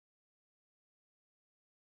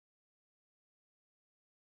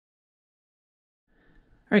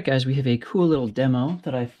Alright guys, we have a cool little demo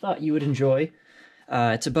that I thought you would enjoy.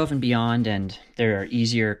 It's above and beyond, and there are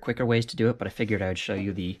easier, quicker ways to do it, but I figured I would show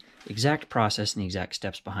you the exact process and the exact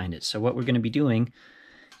steps behind it. So what we're going to be doing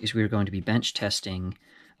is we're going to be bench testing,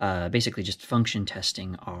 basically just function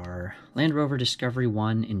testing our Land Rover Discovery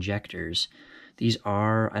 1 injectors. These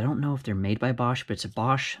are, I don't know if they're made by Bosch, but it's a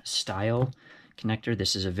Bosch-style connector.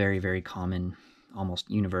 This is a very, very common, almost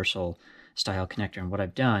universal style connector. And what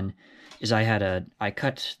I've done is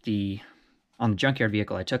on the junkyard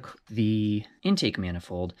vehicle, I took the intake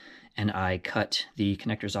manifold and I cut the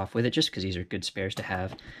connectors off with it just because these are good spares to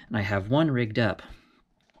have. And I have one rigged up,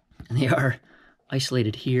 and they are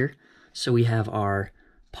isolated here. So we have our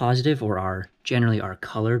positive, or generally our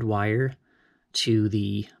colored wire to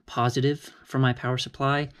the positive from my power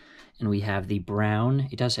supply, and we have the brown.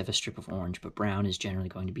 It does have a strip of orange, but brown is generally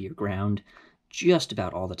going to be your ground just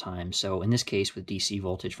about all the time. So in this case, with DC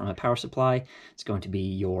voltage from a power supply, it's going to be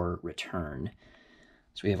your return.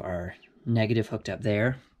 So we have our negative hooked up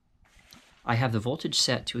there. I have the voltage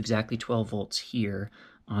set to exactly 12 volts here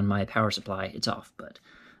on my power supply. It's off, but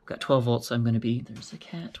I've got 12 volts. So I'm going to be, there's the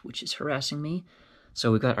cat, which is harassing me.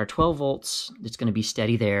 So we've got our 12 volts. It's going to be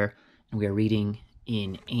steady there, and we are reading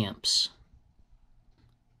in amps.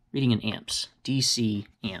 Reading in amps, DC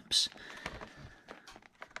amps.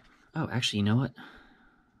 Oh, actually, you know what?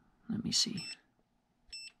 Let me see.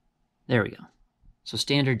 There we go. So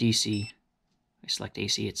standard DC. I select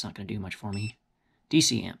AC, it's not going to do much for me.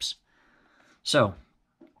 DC amps. So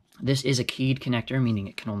this is a keyed connector, meaning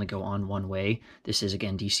it can only go on one way. This is,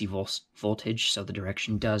 again, DC voltage, so the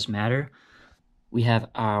direction does matter. We have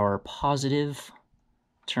our positive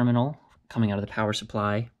terminal coming out of the power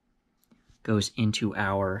supply, goes into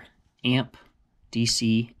our amp,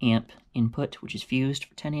 DC amp input, which is fused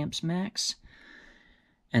for 10 amps max.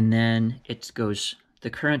 And then the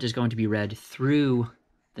current is going to be read through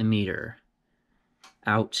the meter,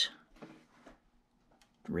 out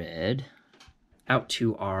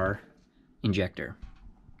to our injector.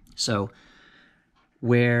 So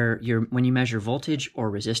when you measure voltage or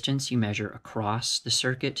resistance, you measure across the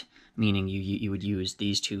circuit, meaning you would use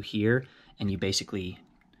these two here, and you basically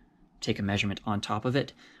take a measurement on top of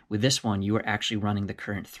it. With this one, you are actually running the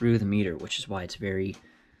current through the meter, which is why it's very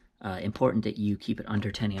important that you keep it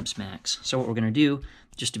under 10 amps max. So what we're going to do,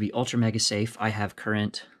 just to be ultra mega safe, I have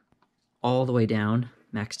current all the way down,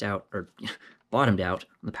 maxed out, or bottomed out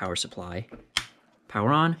on the power supply.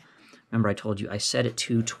 Power on. Remember I told you I set it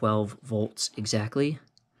to 12 volts exactly.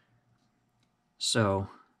 So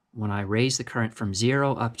when I raise the current from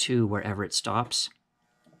 0 up to wherever it stops,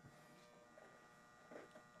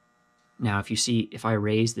 now, if you see, if I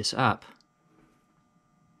raise this up,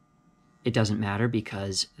 it doesn't matter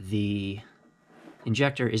because the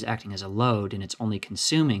injector is acting as a load and it's only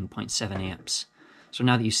consuming 0.7 amps. So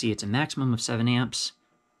now that you see it's a maximum of 7 amps,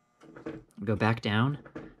 go back down.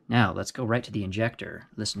 Now, let's go right to the injector.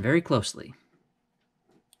 Listen very closely.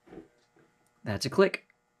 That's a click.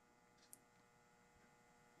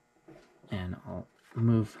 And I'll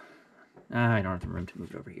move. I don't have the room to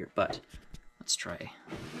move it over here, but let's try.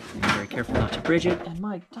 Be very careful not to bridge it. And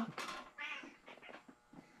my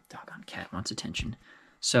doggone cat wants attention.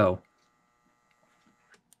 So,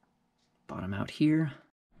 bottom out here.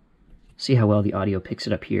 See how well the audio picks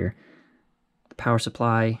it up here. The power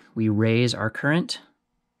supply, we raise our current.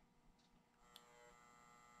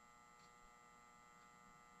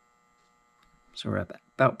 So we're up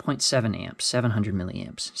about 0.7 amps, 700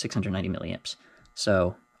 milliamps, 690 milliamps.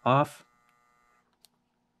 So, off,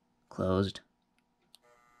 closed,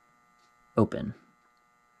 open,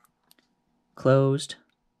 closed,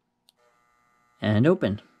 and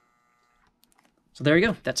open. So there you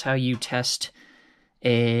go. That's how you test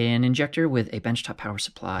an injector with a benchtop power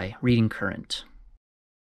supply reading current.